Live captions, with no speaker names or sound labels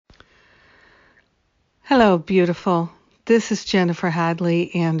Hello, beautiful. This is Jennifer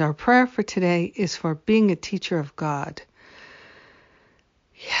Hadley, and our prayer for today is for being a teacher of God.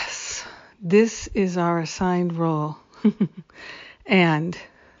 Yes, this is our assigned role, and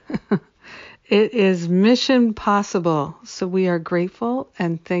it is mission possible. So we are grateful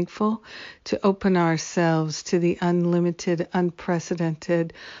and thankful to open ourselves to the unlimited,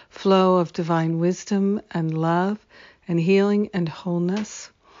 unprecedented flow of divine wisdom and love and healing and wholeness.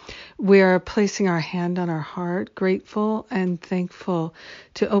 We are placing our hand on our heart, grateful and thankful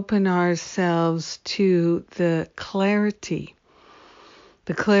to open ourselves to the clarity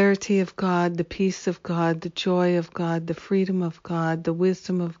of God, the peace of God, the joy of God, the freedom of God, the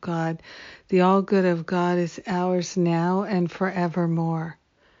wisdom of God. The all good of God is ours now and forevermore.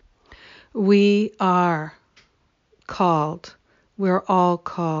 We are called. We're all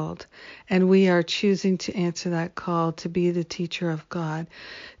called, and we are choosing to answer that call to be the teacher of God,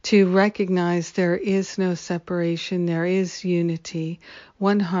 to recognize there is no separation, there is unity,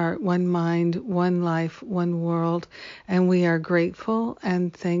 one heart, one mind, one life, one world, and we are grateful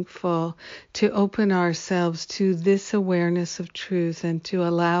and thankful to open ourselves to this awareness of truth and to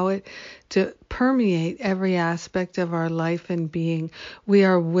allow it to permeate every aspect of our life and being. We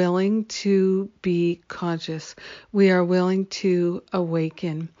are willing to be conscious. We are willing to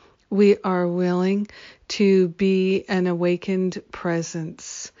awaken. We are willing to be an awakened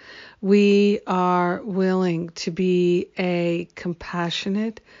presence. We are willing to be a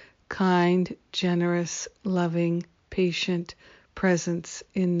compassionate, kind, generous, loving, patient presence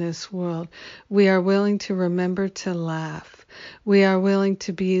in this world. We are willing to remember to laugh. We are willing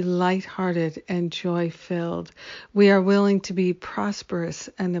to be lighthearted and joy-filled. We are willing to be prosperous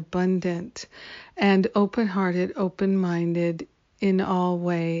and abundant and open-hearted, open-minded in all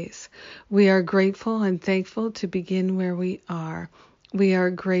ways. We are grateful and thankful to begin where we are. We are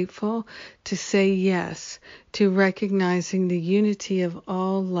grateful to say yes to recognizing the unity of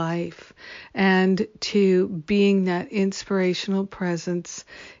all life and to being that inspirational presence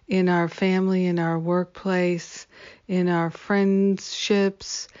in our family, in our workplace, in our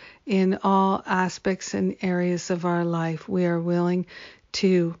friendships, in all aspects and areas of our life. We are willing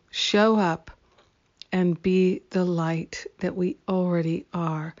to show up and be the light that we already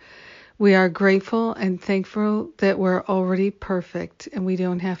are. We are grateful and thankful that we're already perfect and we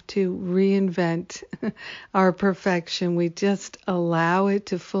don't have to reinvent our perfection. We just allow it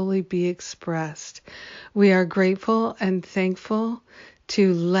to fully be expressed. We are grateful and thankful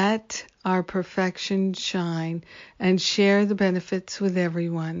to let our perfection shine and share the benefits with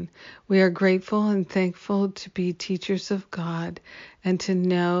everyone. We are grateful and thankful to be teachers of God and to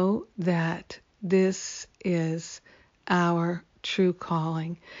know that this is our true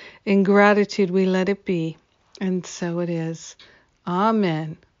calling. In gratitude, we let it be, and so it is.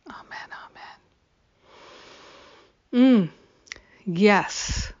 Amen. Amen. Amen.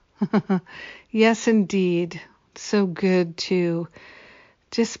 Yes. Yes, indeed. So good to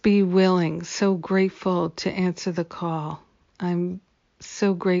just be willing, so grateful to answer the call. I'm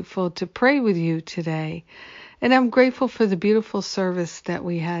so grateful to pray with you today. And I'm grateful for the beautiful service that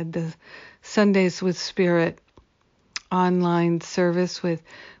we had, the Sundays with Spirit online service with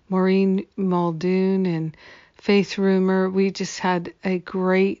Maureen Muldoon and Faith Rumor. We just had a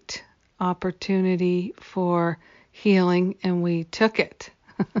great opportunity for healing, and we took it.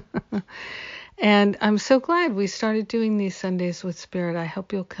 And I'm so glad we started doing these Sundays with Spirit. I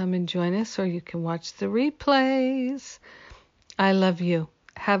hope you'll come and join us, or you can watch the replays. I love you.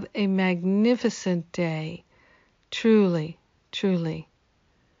 Have a magnificent day. Truly, truly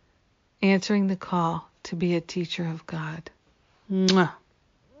answering the call to be a teacher of God. Mwah.